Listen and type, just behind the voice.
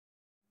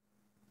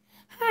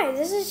Hi,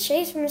 this is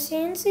Chase from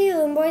CNC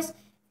Loom Boys,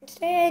 and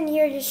today I'm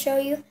here to show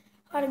you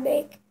how to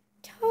make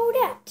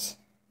Toadette.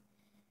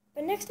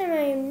 But next time I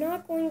am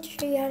not going to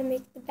show you how to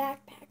make the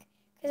backpack,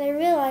 because I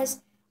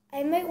realized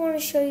I might want to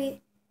show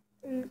you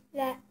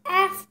that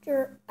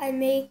after I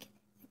make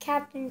the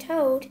Captain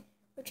Toad,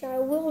 which I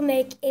will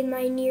make in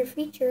my near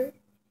future.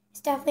 It's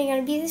definitely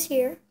going to be this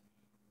year,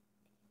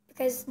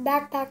 because the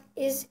backpack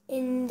is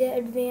in the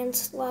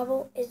advanced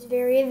level. It's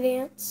very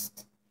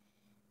advanced.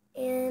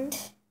 And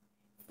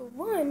for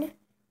one,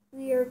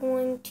 we are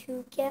going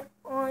to get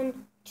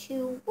on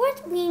to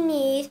what we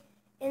need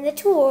and the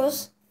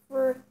tools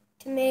to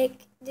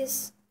make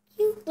this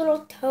cute little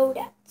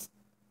Toadette.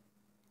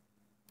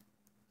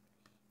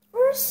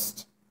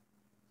 First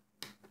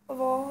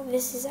of all,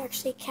 this is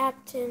actually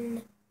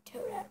Captain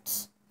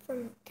Toadette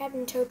from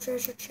Captain Toad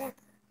Treasure Tracker.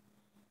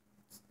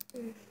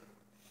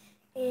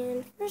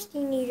 And first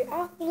you need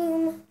your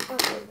Loom,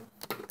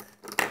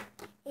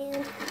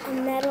 and a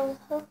metal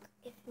hook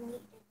if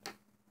needed.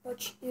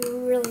 Which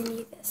you really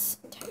need this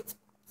in tight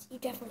spots. You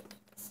definitely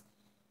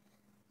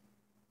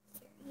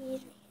need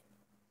this.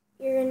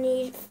 You're going to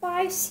need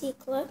 5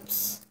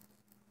 C-clips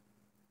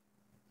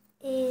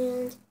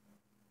and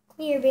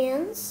clear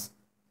bands,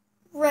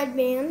 red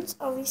bands,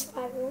 always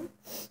 5 of them,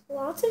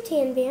 lots of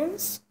tan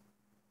bands,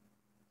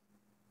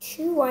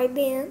 2 white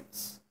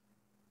bands,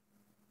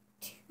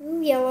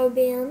 2 yellow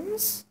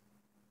bands,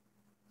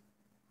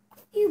 a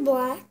few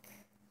black,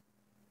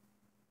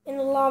 and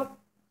a lot of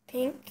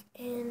pink,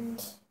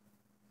 and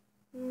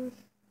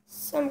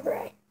some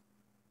gray.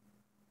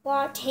 A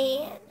lot of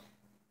tan.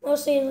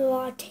 Mostly a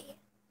lot of tan.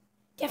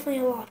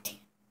 Definitely a lot of tan.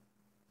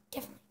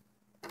 Definitely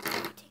a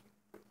lot of tan.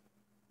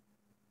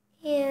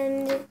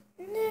 And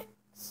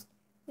next,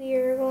 we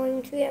are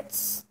going to get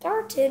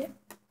started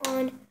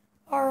on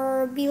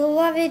our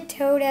beloved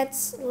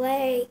Toadette's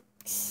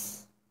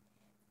legs,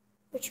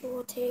 which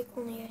will take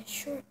only a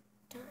short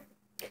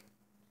time.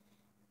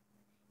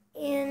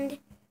 And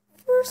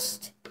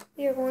first,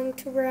 we are going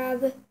to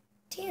grab a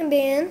tan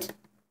band,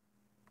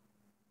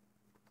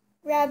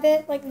 grab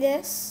it like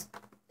this.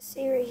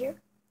 See right here,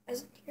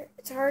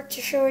 It's hard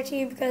to show it to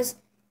you because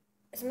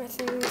it's my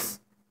fingers.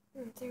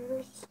 And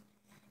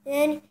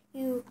then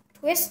you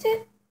twist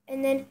it,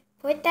 and then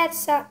put that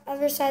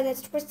other side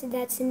that's twisted,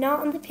 that's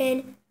not on the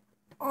pin,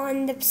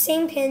 on the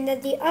same pin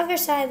that the other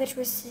side that's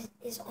twisted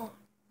is on.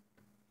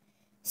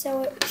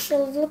 So it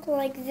should look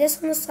like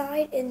this on the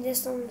side and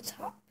this on the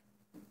top.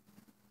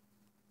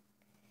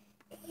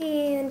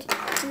 And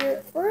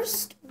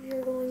first,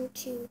 we're going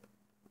to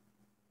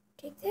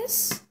take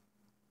this,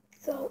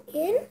 go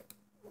in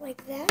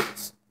like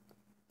that.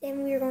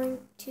 Then we're going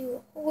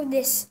to hold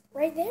this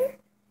right there.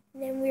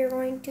 And then we're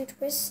going to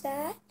twist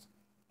that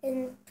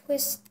and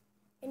twist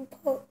and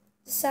pull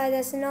the side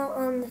that's not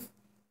on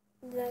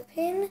the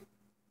pin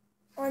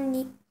on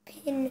the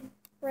pin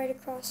right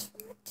across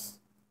from it.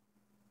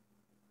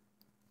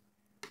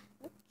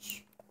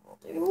 Which I'll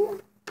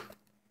do.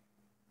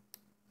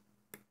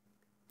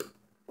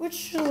 Which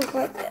should look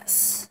like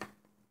this.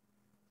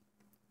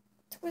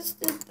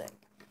 Twisted thing.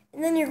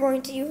 And then you're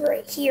going to do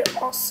right here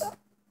also.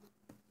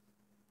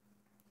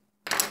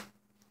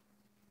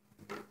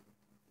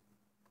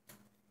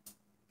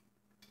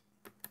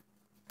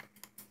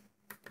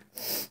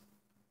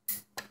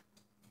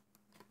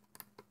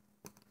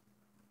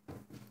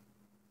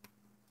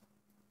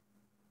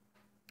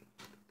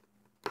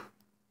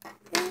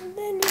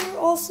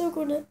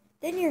 And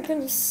then you're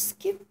gonna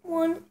skip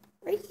one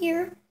right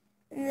here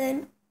and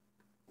then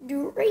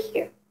do it right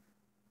here.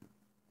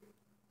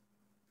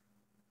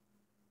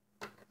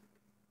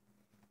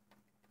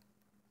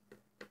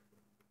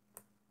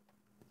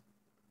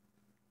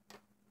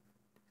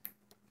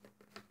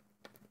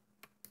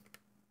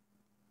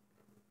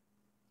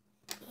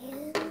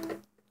 And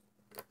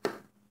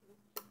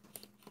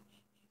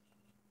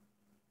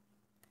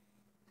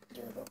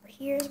do it over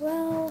here as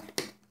well.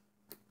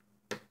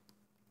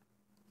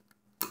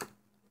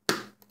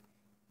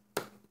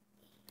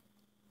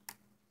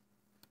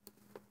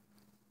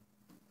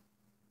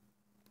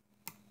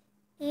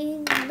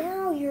 And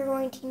now you're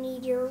going to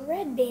need your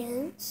red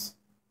bands.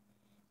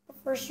 But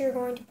first you're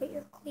going to put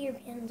your clear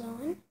bands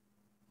on.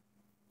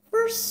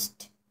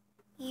 First,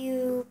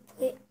 you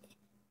put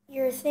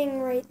your thing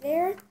right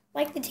there.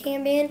 Like the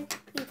tan band,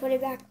 you put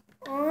it back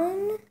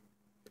on.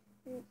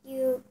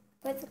 You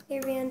put the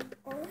clear band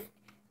on,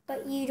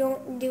 but you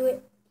don't do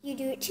it. You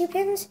do it 2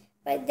 pins,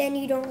 but then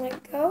you don't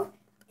let go,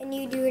 and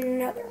you do it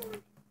another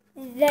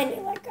one. Then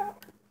you let go.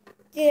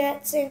 Do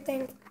that same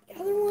thing for the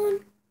other one.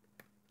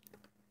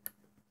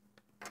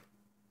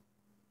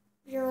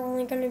 You're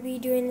only going to be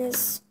doing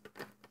this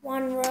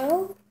 1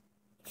 row,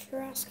 if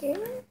you're asking.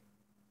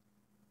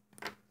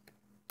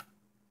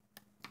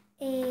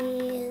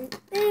 And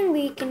then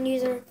we can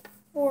use our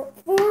four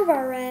of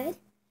our red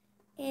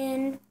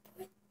and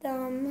put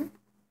them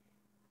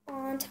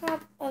on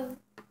top of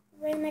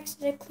right next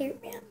to the clear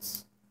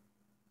bands.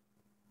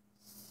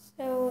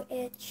 So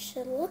it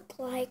should look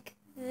like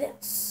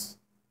this.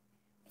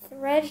 With the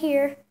red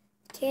here,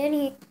 the tan,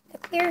 the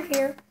clear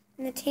here,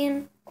 and the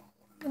tan all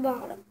on the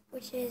bottom,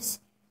 which is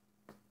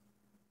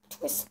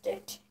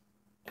twisted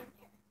in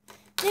there.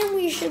 Then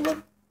we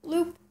should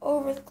loop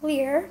over the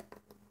clear,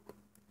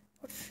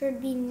 which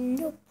should be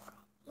no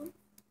problem.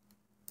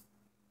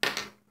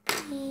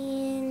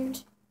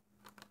 And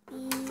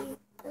we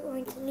are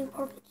going to loop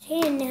over the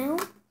tan now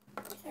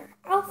with our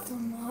alpha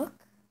hook.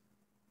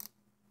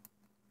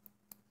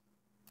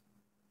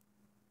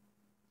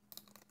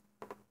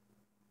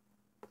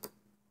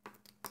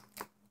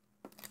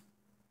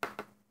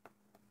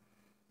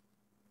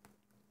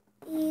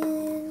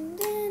 And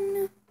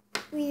then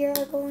we are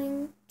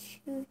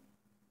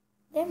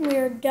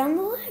done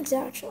the legs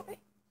actually.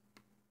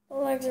 The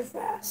legs are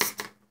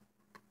fast.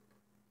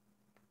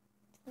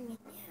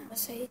 Yeah,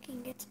 so you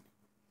can get to know.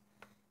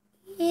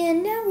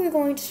 And now we're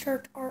going to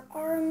start our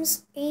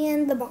arms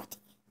and the body.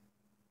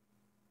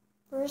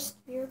 First,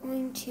 we are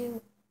going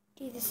to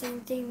do the same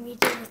thing we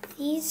did with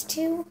these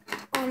two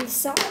on the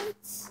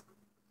sides.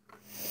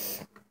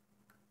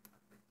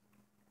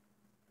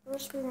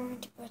 First, we're going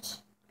to put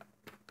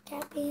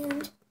cap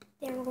band,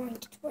 then we're going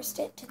to twist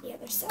it to the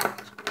other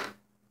side.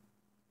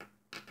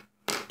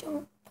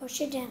 Don't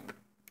push it down.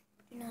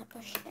 Do not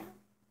push it down.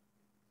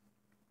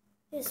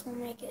 This will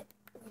make it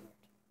weird.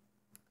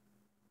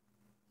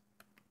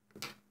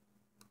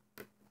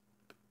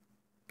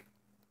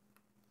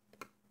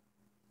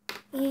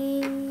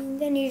 And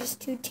then you just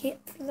do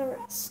tape for the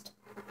rest.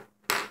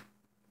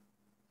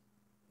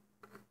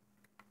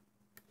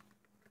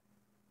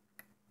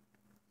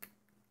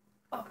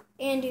 Oh,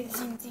 and do the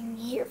same thing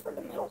here for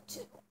the middle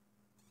too.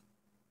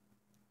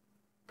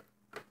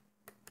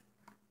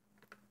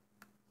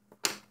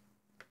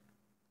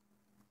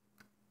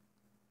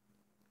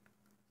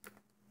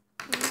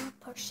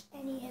 Push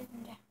any of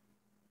them down.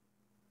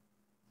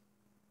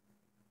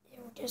 It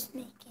will just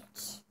make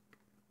it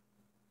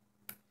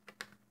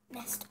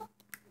messed up.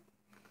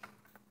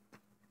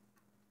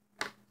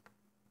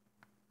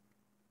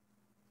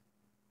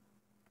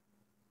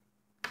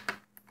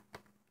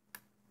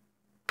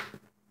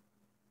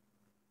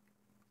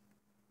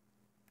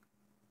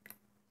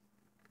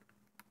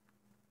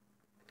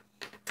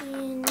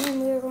 And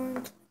then we're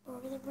going to go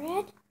over the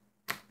red.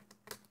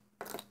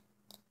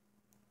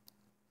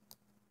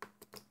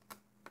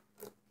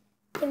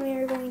 Then we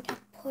are going to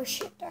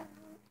push it down.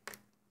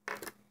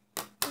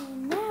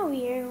 And now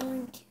we are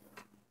going to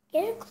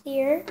get it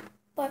clear,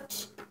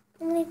 but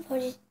only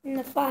put it in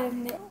the 5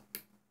 middle.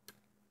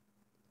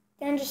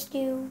 Then just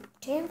do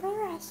tan for the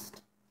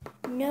rest.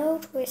 No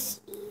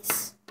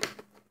twisties.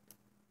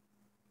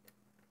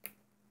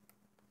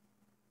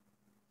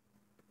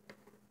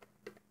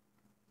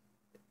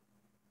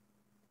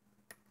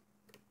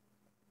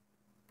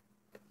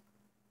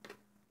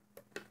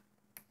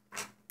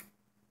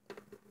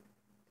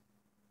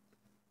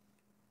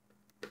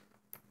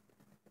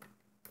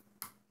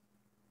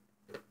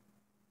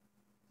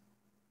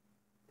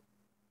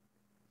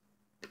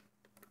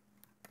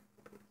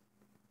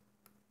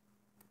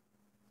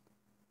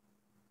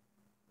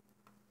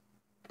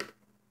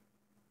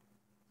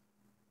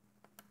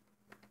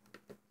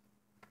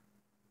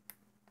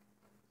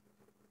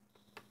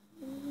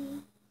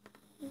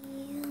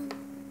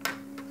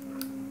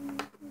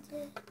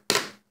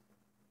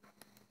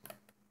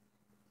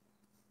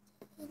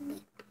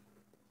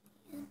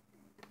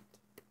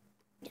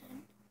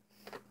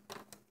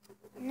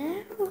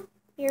 Now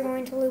you're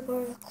going to loop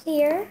over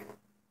clear,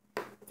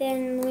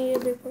 then we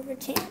loop over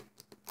tan.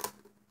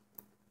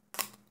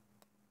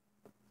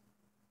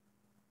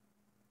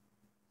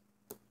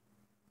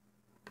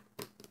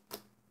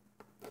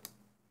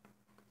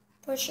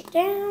 Push it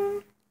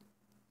down.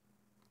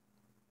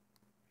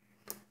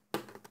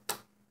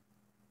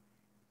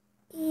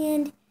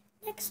 And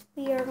next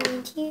we are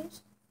going to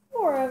use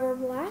Forever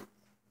Black.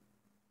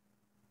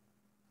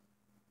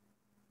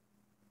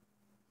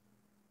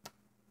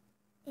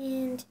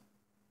 And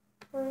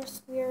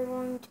first we are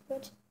going to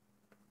put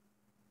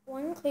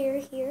one clear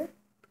here.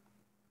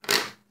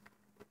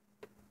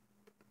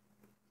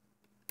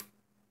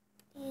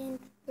 And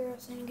we're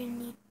also going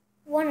to need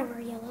one of our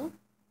yellow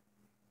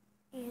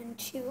and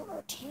 2 of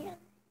our tan.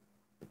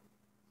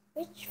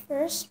 Which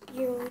first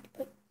you're going to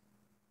put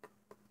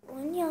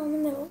one yellow in the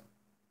middle.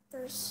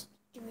 First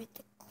do it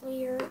the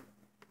clear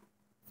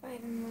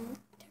 5mm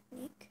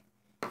technique.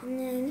 And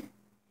then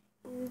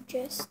you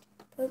just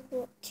put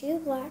 2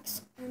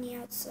 blacks on the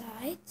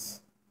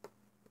outsides,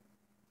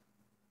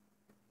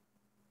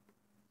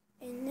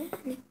 and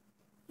then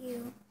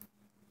you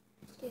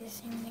do the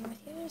same thing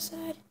with the other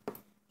side.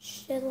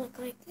 Should look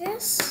like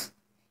this.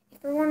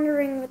 If you're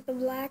wondering what the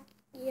black,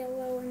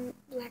 yellow, and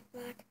black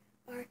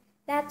are,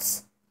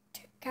 that's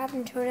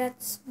Captain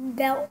Toadette's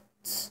belt.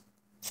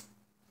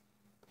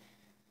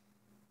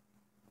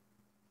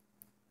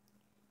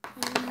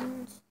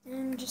 And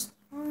then just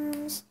the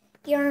arms.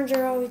 The arms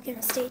are always going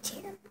to stay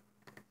tan.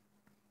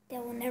 They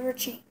will never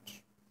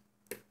change.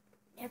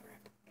 Never.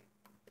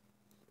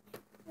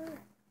 Never.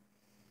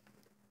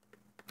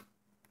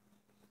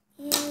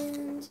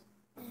 And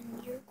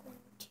then you're going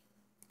to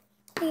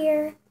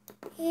clear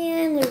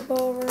and loop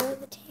over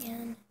the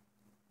tan.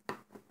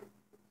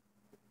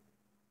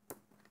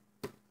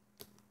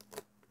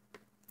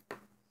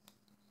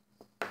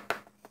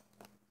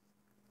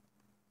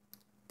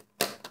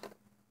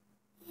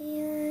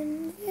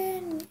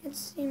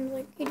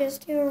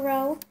 just do a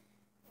row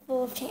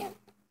full of tan.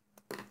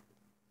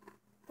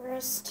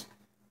 First,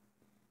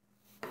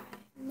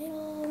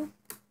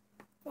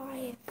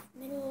 5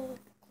 middle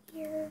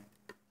clear,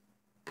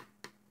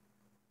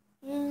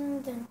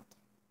 and then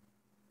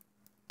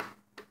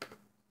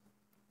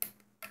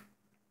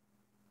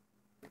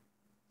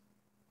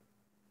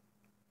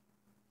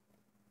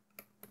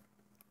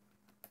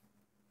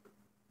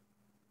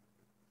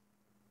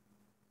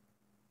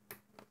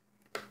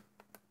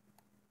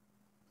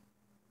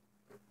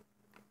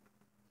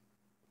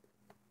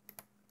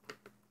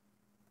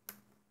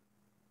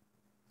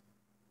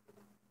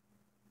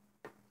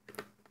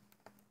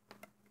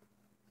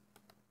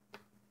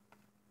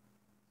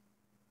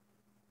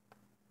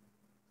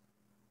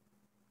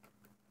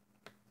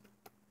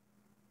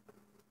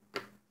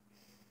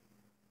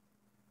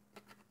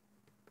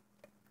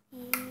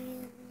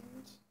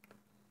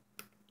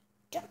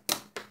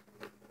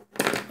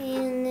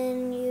and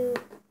then you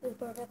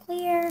loop over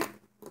clear,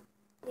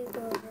 loop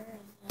over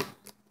the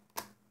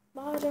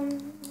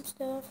bottom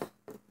stuff,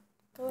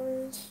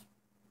 colors,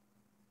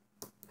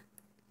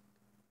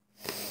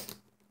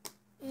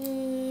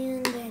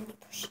 and then you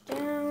push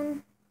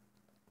down.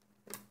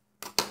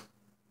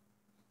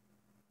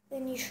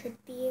 Then you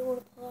should be able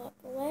to pull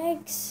out the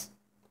legs.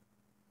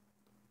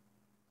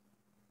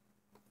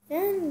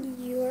 Then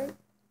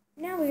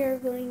now we are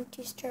going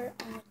to start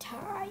on the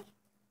tie,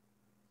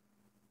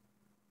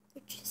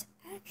 which is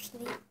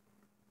actually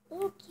a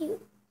little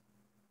cute.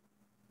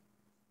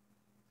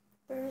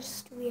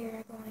 First, we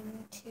are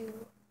going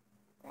to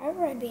grab a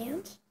red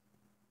band.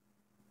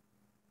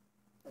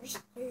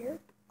 First layer,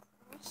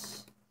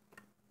 cross.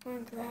 I'm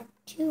going to grab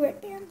 2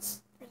 red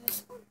bands for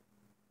this one.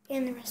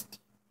 And the rest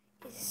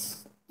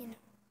is,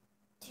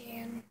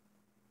 tan.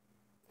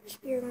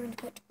 First, we are going to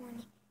put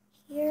one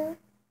here,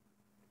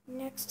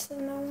 next to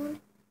the middle one,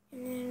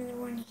 and then another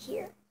one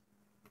here.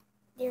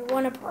 They're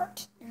one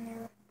apart, and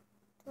they're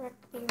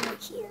directly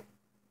right here.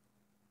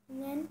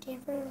 And then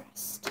tan for the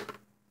rest.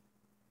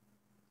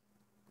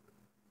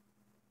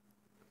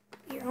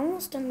 You're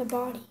almost done the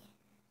body.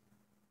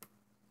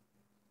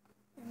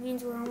 That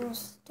means we're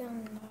almost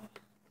done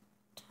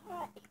the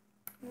tie.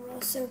 And we're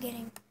also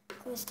getting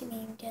close to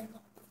being done the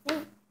whole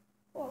thing.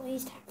 Well, at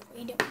least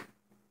halfway done.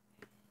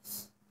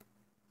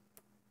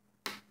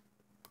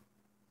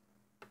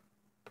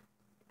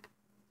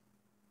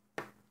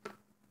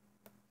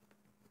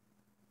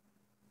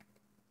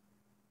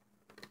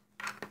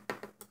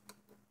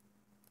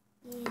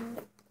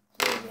 And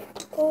clear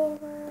it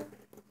over.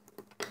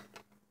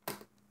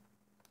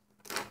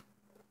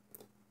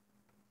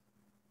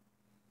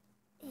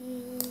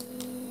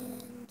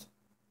 And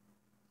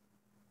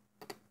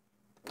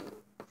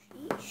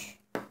sheesh.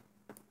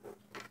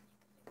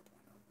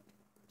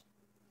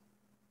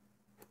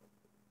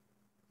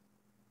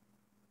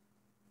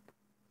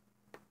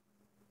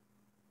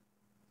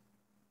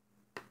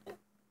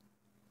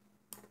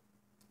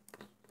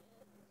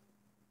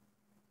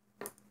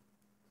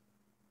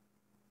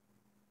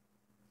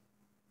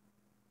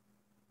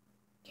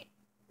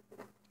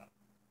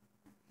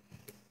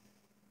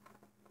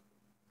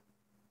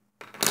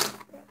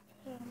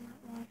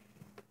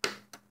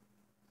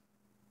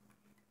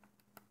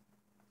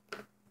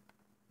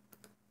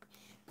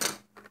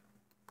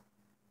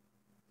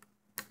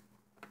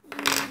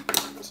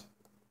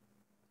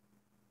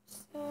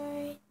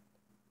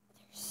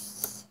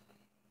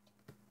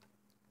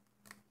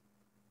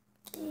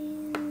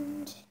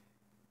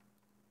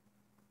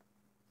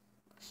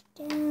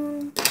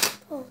 Down,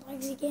 pull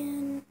legs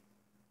again.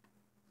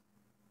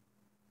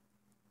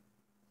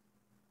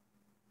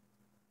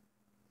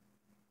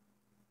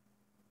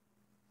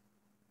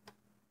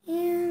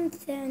 And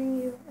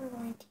then you are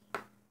going to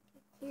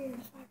clear the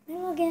 5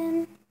 middle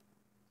again.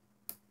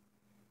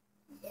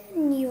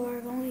 Then you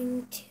are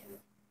going to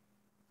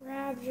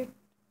grab your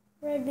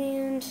red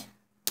band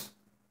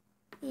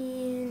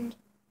and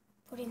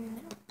put it in the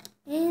middle.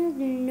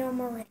 And no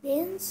more red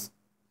bands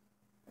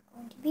are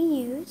going to be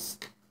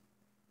used.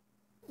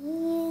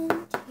 And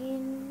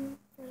tan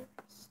for the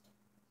rest.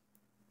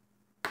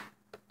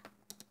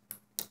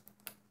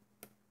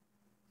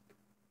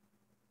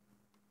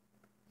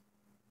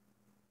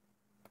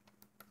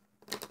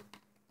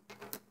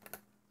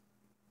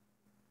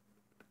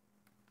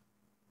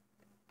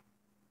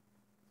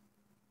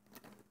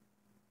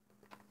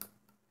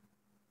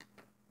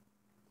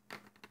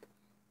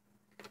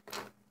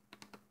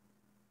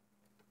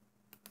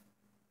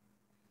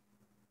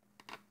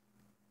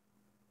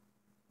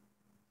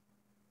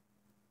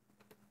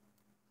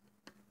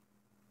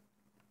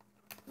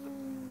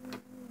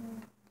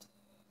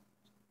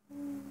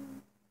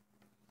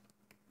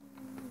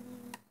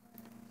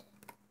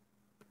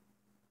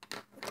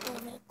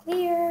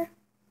 Clear.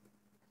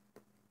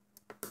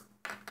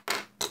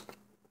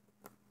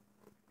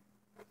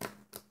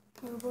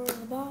 Move over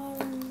the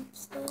bottom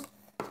stuff.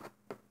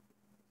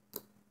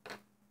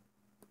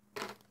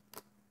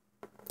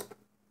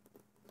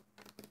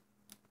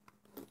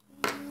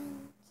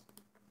 And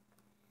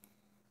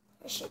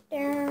push it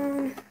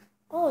down,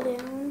 all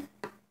down.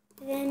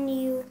 Then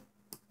you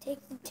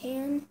take the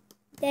tan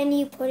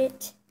put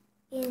it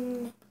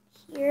in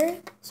here,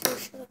 so it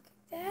should look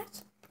like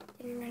that.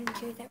 Then we're going to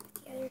do that with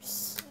the other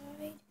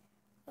side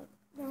of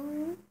the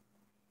arm,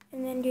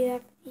 and then do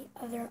that with the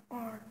other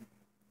arm.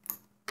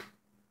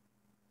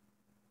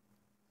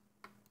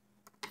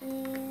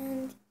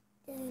 And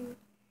then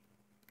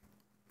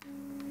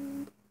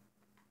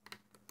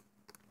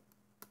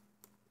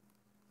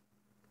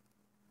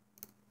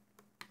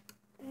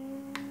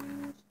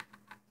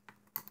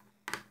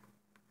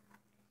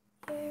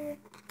there,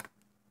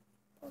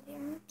 pull the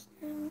arms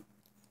now.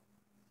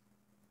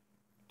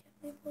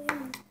 Definitely pull the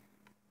arms.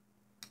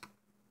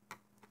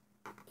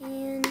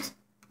 And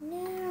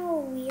now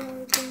we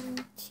are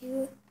going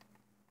to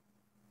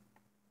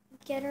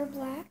get our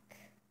black.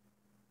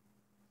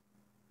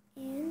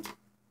 And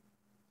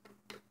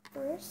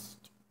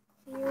first,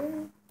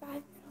 clear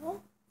 5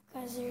 middle,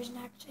 because there's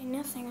actually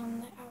nothing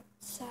on the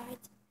outside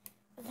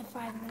of the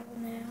 5 middle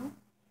now,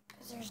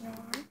 because there's no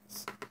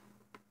arms.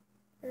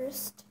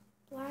 First,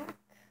 black,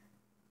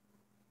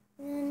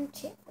 and then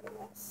tan for the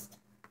rest.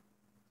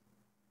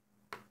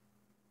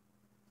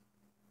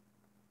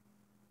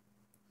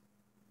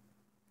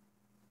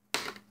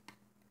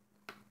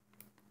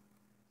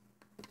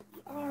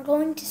 We are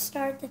going to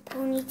start the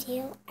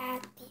ponytail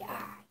at the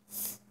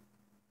eyes.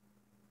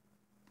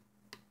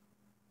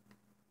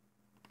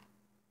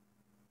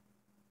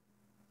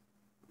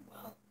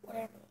 Well,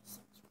 whatever this is.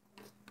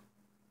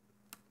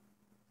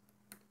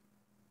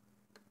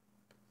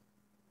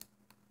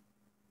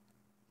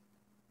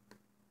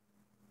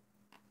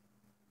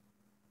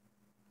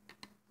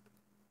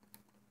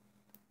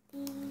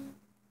 And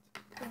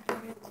we're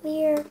going to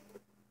clear.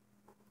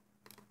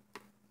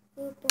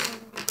 Loop over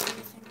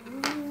everything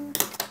around.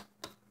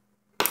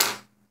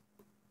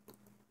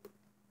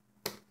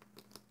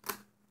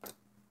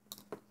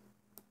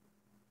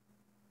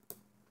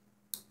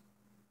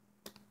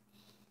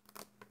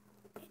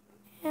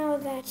 Now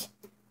that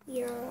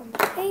we are on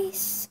the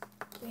face,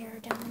 we are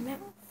down the mouth.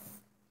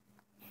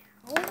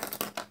 Now,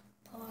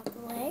 pull out the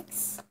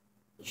legs.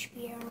 You should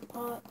be able to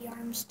pull out the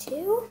arms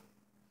too,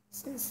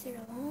 since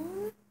they're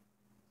long.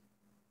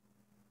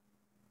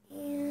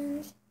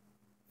 And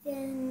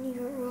then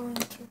you're going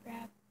to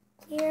grab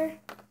clear,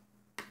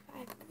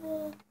 5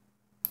 middle,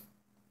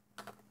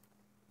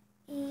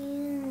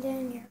 and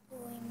then you're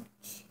going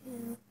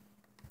to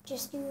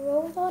just do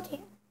roll with all tan.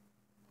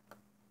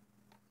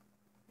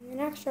 In the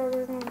next row,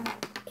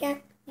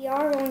 we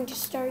are going to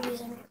start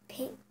using our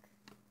pink.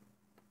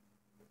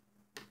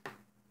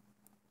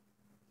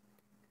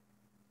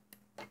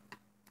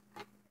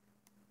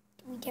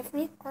 We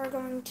definitely are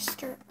going to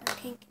start our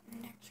pink in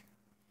the next row.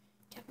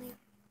 Definitely.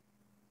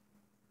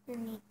 We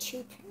need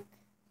 2 pink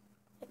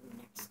for the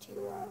next 2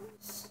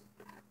 rows.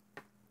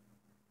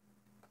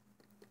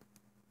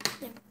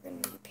 Then we're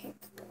going to need pink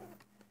for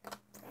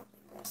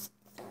probably the rest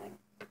of the time.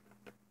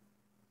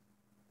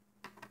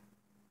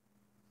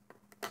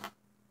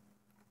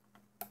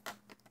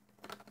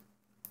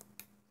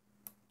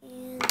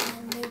 And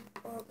then loop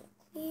over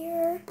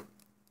clear.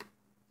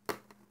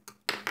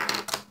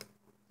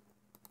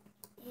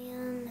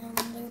 And then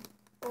loop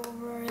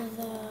over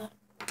the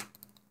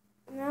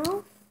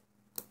mouth.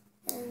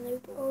 And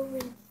loop over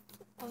the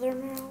other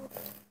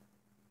mouth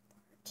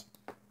part.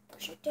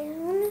 Push it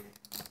down.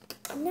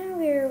 And now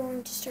we are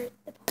going to start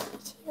the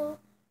ponytail.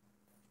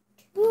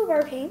 2 of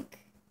our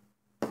pink.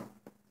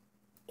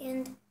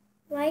 And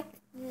like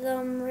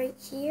them right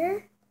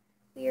here,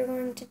 we are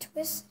going to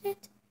twist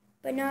it,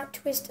 but not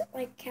twist it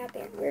like cat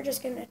band. We're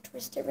just going to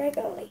twist it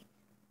regularly.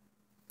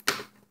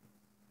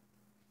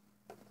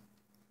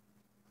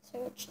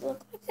 So it should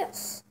look like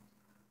this.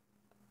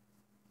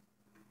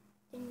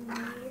 Then we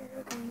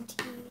are going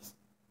to use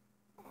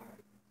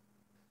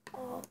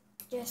our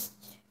just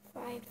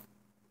 5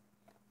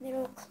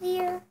 middle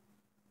clear.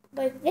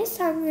 But this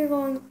time we are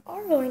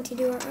going to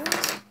do our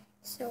eyes.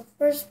 So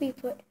first we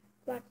put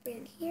black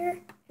band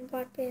here and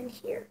black band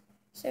here.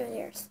 So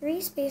there's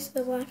 3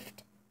 spaces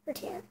left for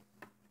tan.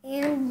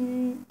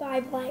 And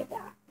bye-bye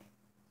that.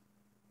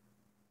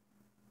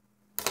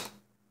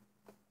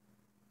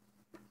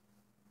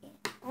 And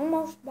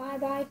almost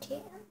bye-bye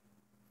tan.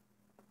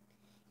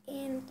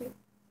 And blue.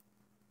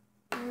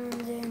 And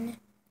then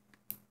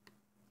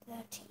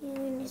the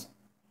tan is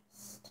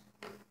rest.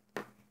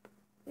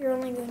 We're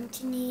only going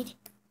to need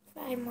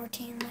 5 more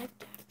tan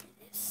left after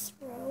this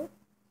row.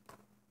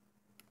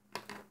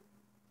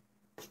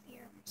 We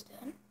are almost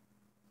done.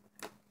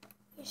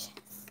 We just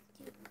have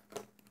to do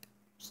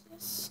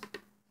this.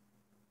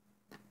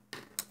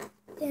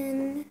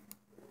 Then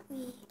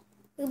we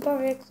loop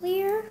over the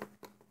clear,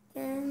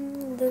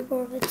 then loop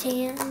over the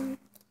tan,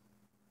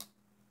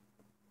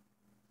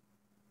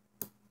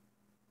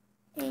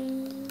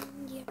 and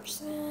the other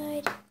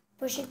side.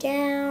 Push it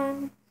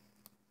down,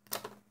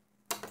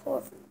 pull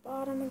it from the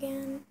bottom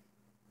again.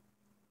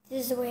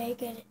 This is the way I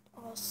get it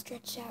all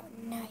stretched out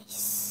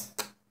nice.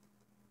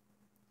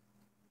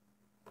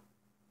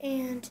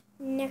 And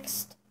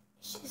next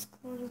is just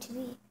going to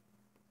be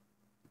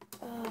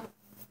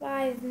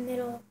 5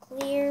 middle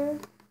clear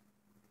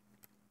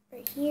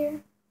right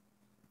here.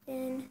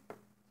 Then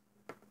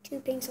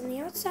pinks on the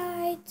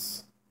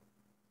outsides.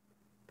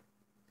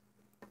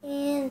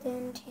 And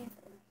then tan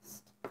for the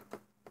rest.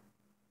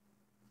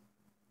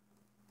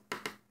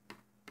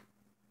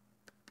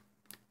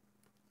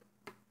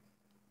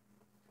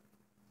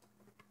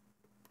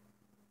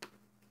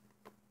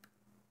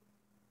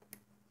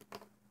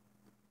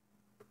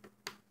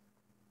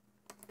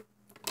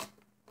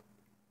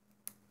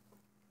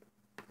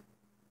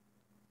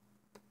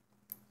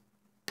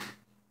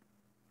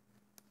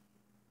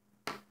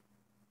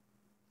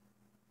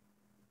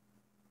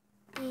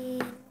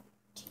 And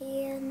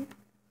tan.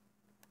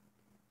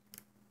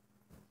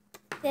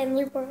 Then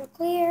loop over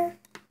clear.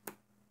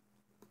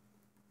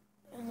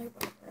 And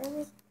loop over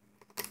everything.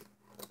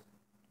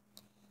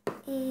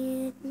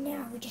 And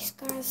now we just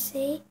gotta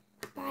say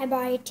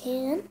bye-bye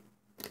tan.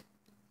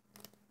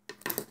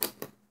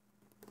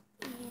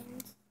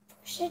 And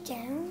push it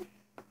down.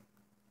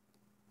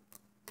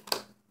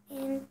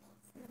 And pull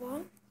from the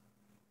bottom.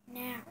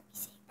 Now we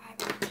say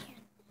bye-bye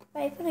tan.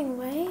 By putting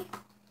away,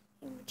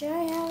 which I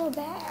have a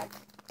bag.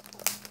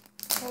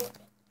 Hold.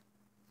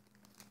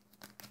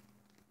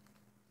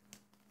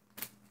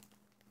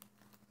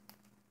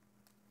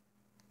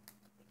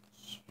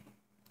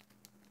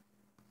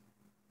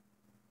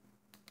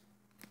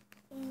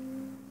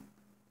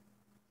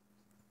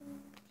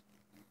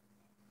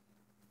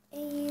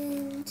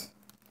 And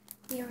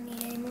we don't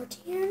need any more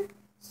tan,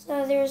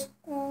 so there's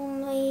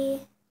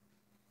only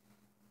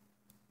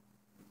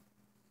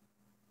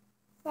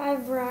 5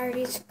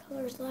 varieties of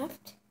colors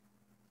left.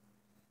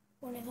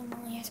 One of them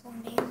only has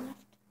one band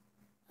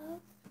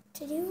left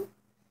to do.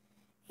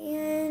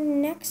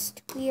 And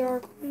next we are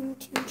going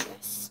to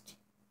just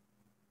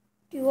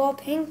do all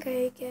pink,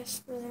 I guess,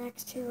 for the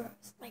next 2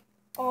 rows. Like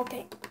all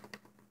pink.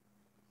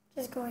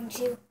 Just going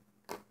to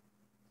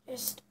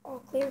just all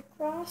clear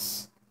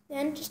across,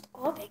 then just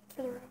all pink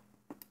for the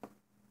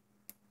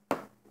row.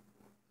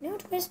 No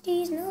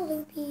twisties, no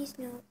loopies,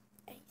 no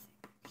anything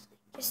actually.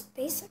 Just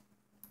basic.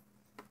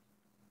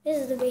 This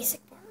is the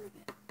basic part of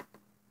it.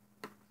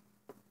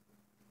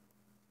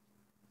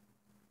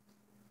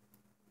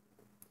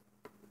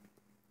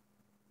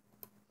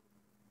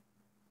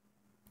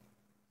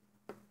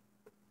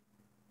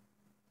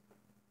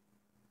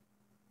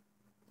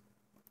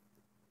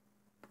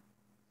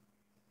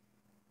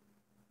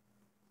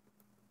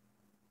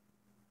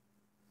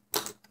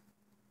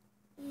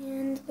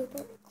 And loop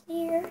over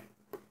clear,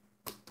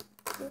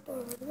 loop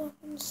over the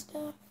weapon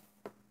stuff.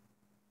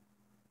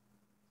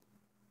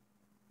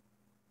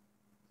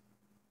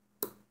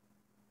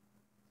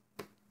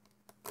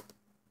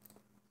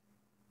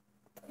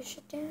 Push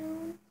it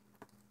down.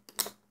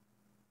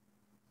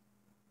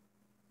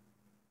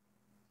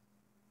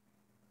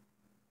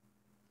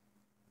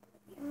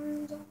 The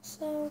arms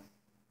also.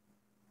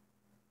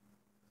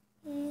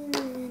 And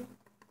then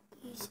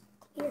use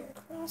clear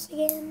across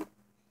again.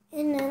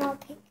 And then I'll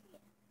pink again.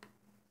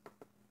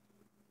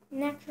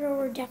 Next row,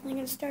 we're definitely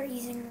going to start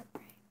using the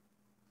gray.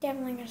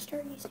 Definitely going to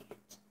start using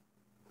it.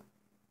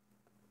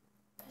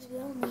 Because we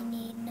only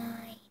need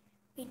 9.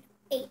 We need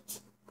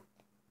 8.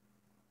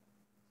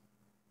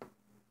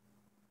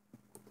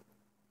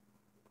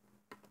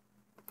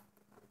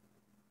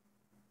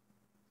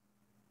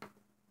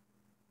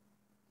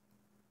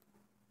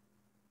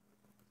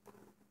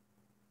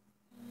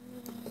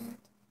 And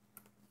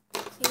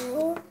clear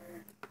over.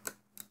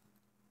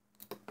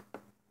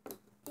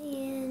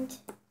 And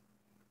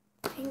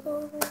pink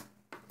over.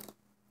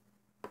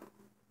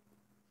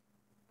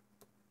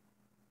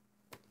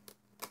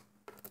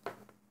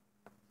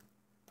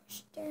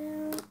 Push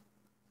down.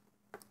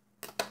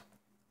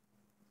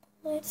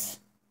 Let's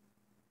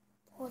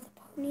pull the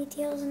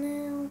ponytails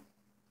now,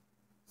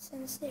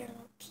 since they're a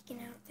little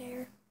peeking out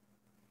there.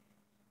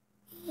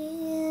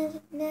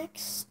 And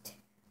next,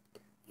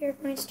 you're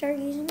going to start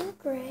using the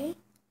gray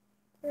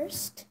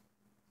first.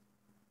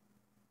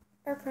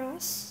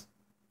 Across.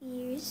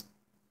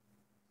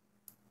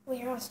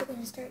 We're also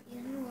going to start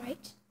using the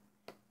white.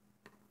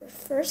 We're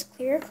first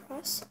clear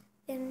across,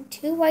 then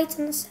 2 whites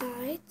on the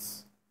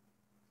sides.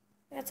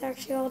 That's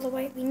actually all the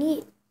white we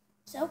need.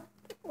 So,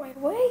 white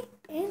away,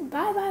 and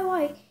bye-bye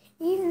white,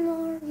 even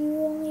though you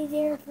were only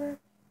there for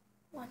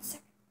 1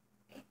 second.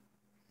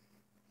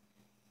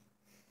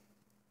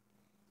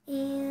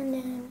 And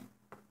then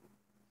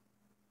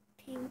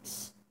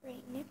pink's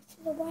right next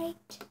to the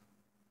white.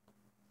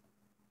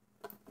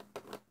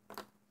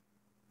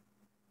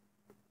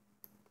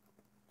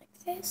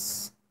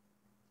 This,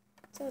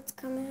 so it's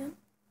coming out.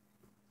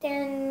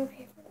 Then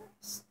pray for the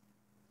rest.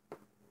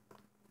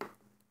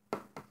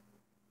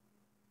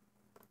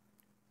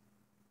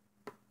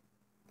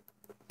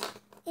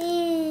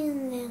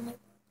 And then look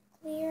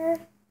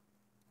clear.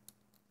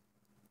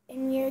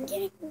 And you're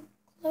getting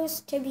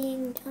close to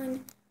being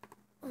done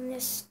on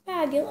this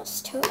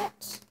fabulous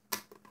Toadette.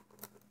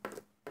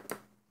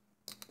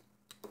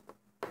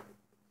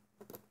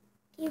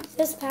 Keep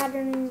this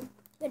pattern,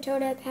 the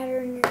Toadette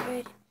pattern in your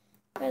head,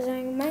 because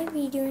I might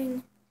be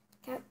doing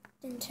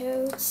Captain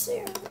Toad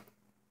soon.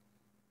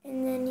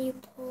 And then you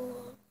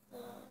pull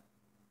the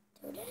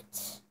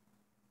Toadette.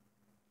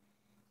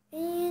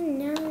 And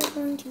now we're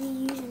going to be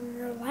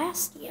using our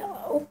last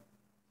yellow.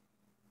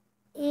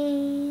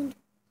 And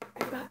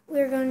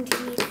we're going to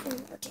use one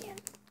more tan.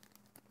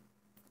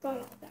 Forgot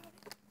all about it.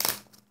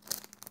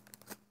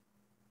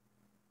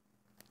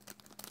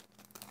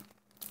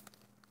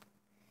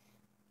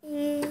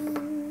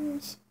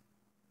 And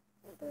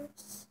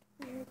first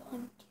we're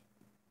going to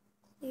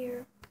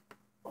clear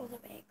all the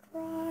way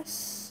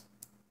across.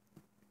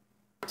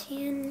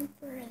 Tan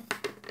for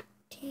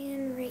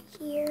tan right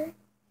here.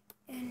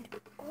 And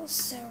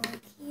also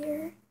right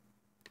here.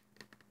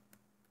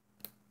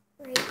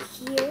 Right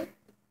here.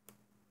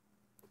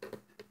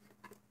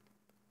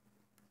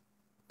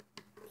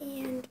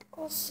 And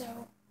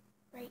also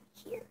right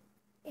here.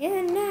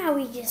 And now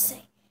we just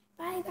say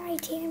bye-bye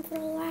tan for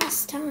the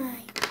last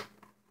time.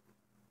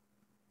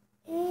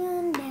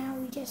 And now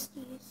we just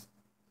use,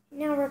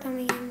 now we're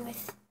coming in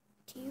with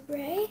 2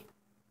 gray.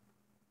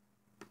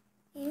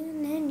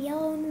 And then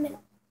yellow in the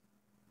middle.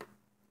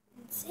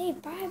 And say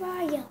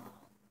bye-bye yellow.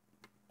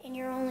 And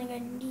you're only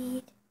going to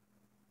need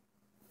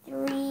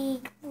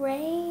 3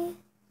 gray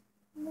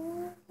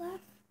more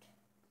left.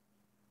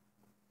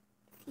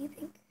 A few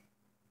pink.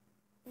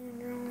 And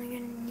you're only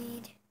going to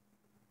need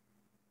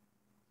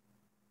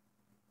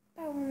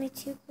about only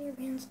 2 clear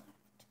bands left.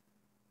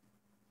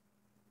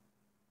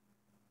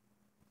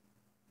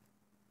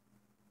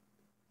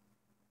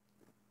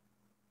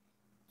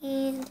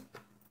 And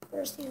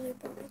first you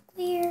loop over the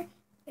clear,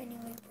 then you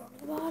loop over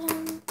the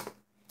bottom,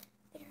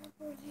 then you loop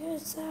over the other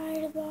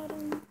side of the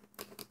bottom,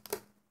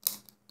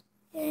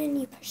 then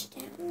you push it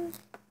down,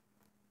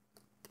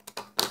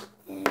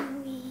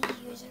 then we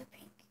use our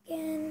pink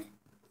again.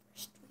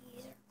 First we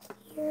use our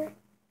clear,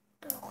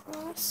 go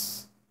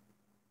across,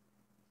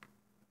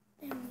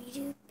 then we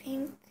do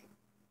pink,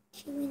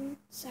 2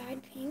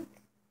 inside pink.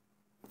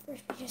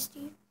 First we just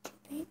do 2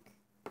 pink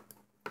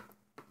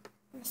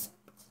on the sides.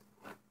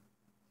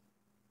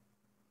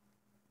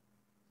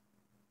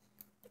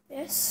 Like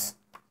this.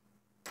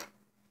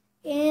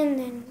 And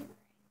then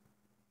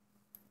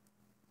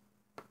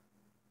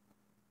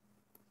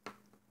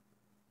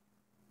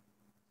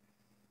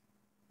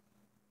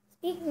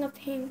speaking of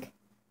pink,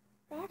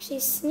 actually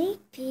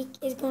sneak peek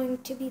is going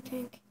to be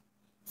pink.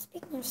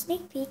 Speaking of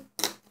sneak peek,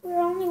 we're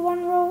only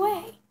 1 row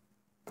away.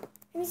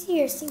 Let me see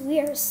here. See, we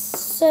are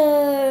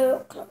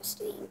so close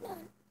to being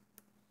done.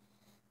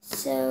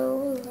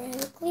 So we're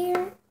right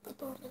clear,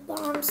 look over the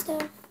bottom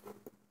stuff.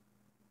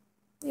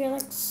 We are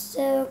like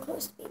so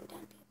close to being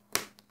done,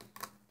 people.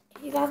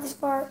 If you got this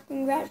far,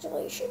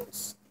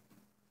 congratulations.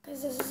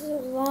 Because this is a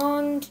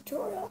long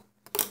tutorial.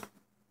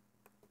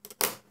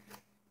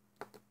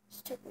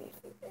 This took me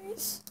a few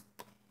days.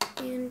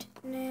 And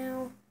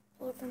now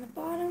pull it from the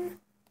bottom.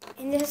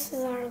 And this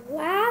is our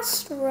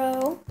last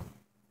row.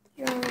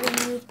 You're only going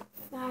to need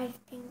 5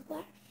 pink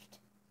left.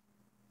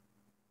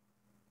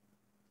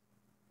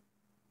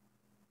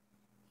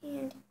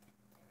 And the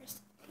rest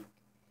of the pink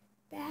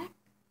back.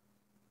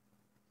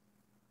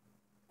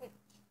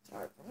 It's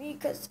hard for me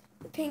because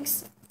the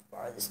pink's the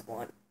farthest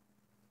one.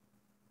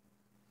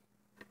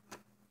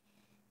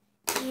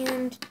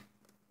 And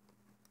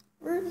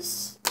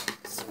first,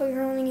 so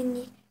you're only going to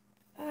need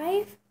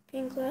 5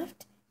 pink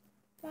left,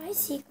 5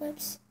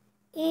 C-clips,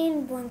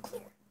 and 1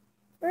 clear.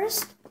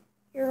 First,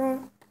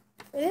 for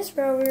this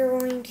row, we're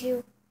going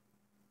to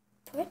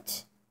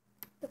put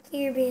the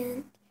clear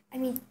band,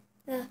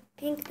 the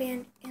pink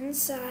band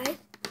inside,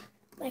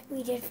 like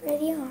we did for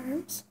the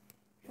arms.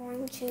 We're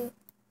going to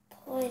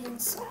pull it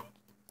inside.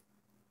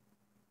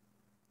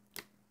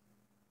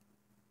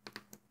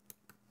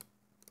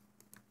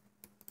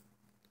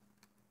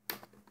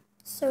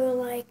 So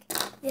like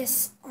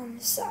this on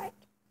the side.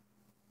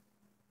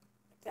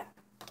 Like that.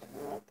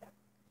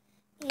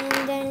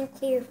 And then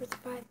clear for the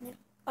 5 middle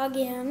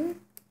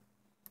again.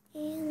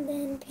 And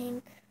then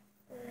pink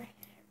for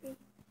every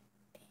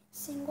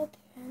single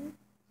pin.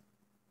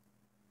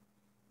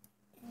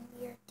 And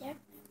we are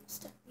definitely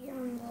almost done. We are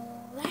on the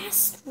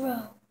last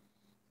row.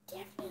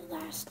 Definitely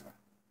last row.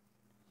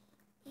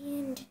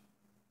 And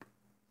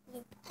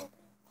loop over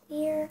the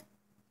clear.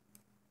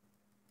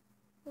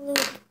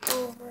 Loop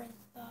over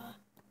the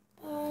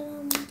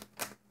bottom.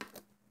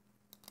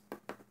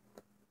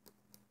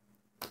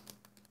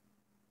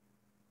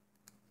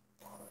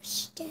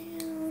 Push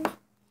down.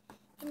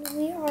 And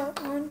we are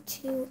on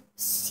to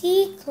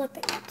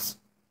C-clipping it.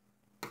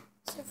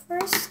 So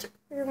first,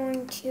 we're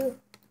going to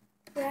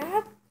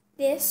grab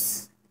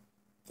this,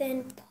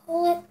 then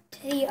pull it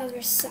to the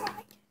other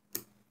side.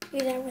 Do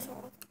that with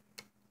all of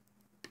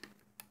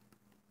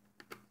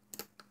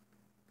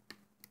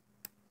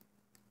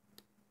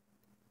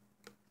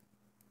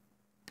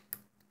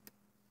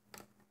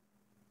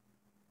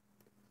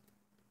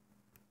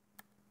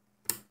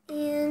them.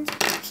 And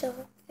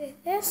so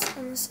this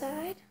on the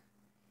side,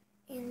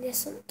 and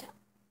this on the top.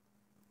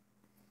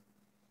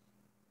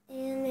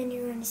 And then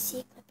you're going to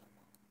C-clip them.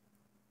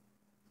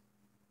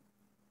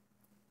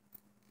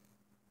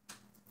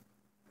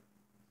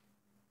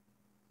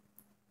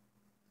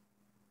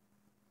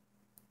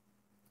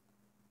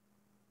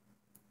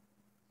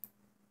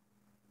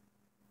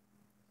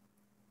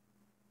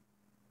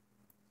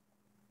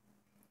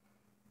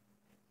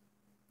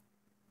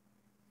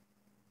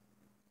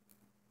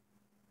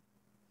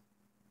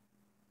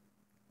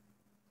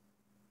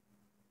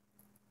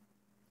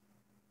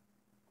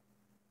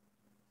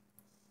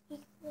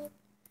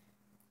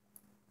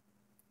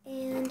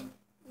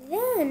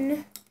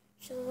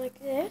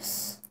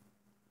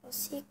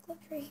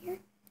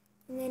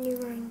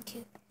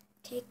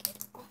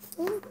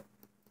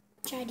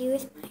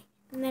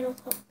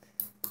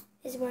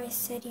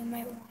 said you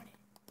might want it.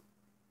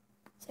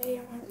 So you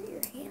don't want to get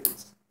your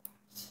hands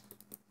washed.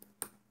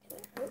 Because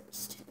it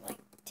hurts to like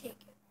take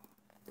it off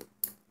with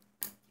your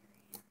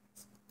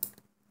hands.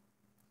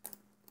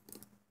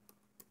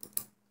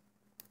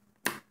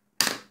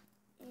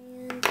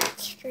 And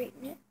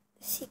straighten it,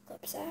 the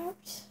C-clips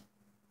out.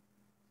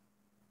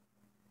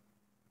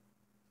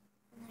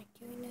 I like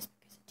doing this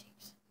because it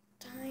takes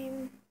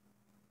time.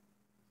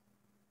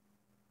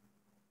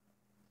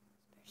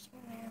 Especially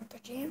when I'm in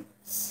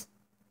pajamas.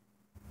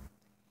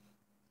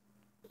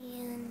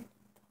 And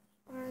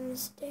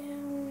arms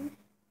down.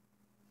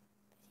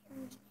 The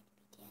arms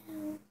need to be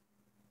down.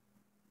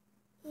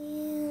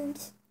 And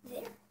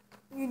there.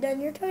 You're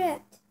done your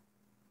Toadette.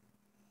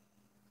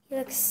 He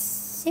looks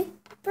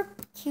super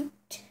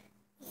cute.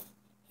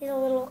 Her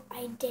little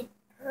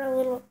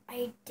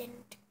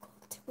identical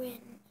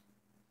twin.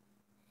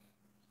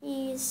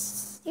 He's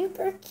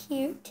super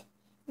cute.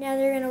 Now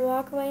they're gonna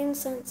walk away in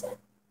sunset.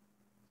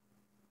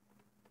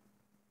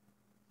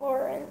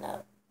 Or in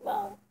the,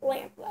 well,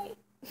 lamplight.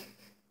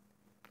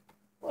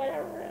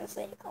 Whatever else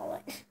they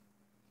call it.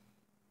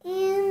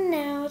 And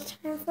now it's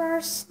time for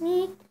our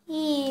sneak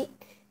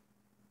peek.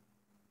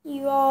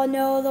 You all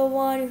know the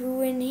one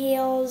who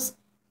inhales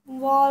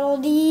Waddle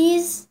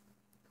Dees.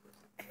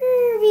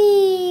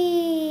 Kirby!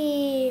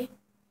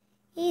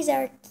 He's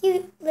our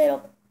cute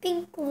little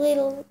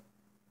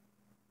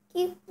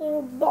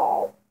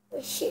ball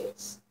with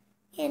shoes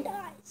and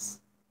eyes.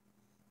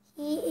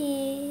 He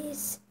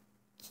is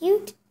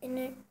cute, and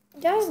it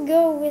does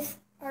go with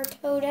our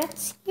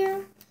Toadettes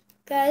here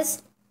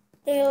because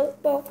they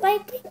both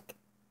like pink.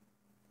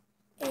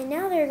 And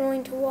now they're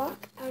going to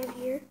walk out of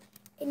here.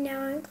 And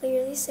now I'm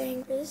clearly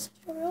saying for this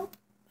tutorial,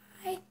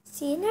 bye.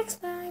 See you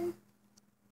next time.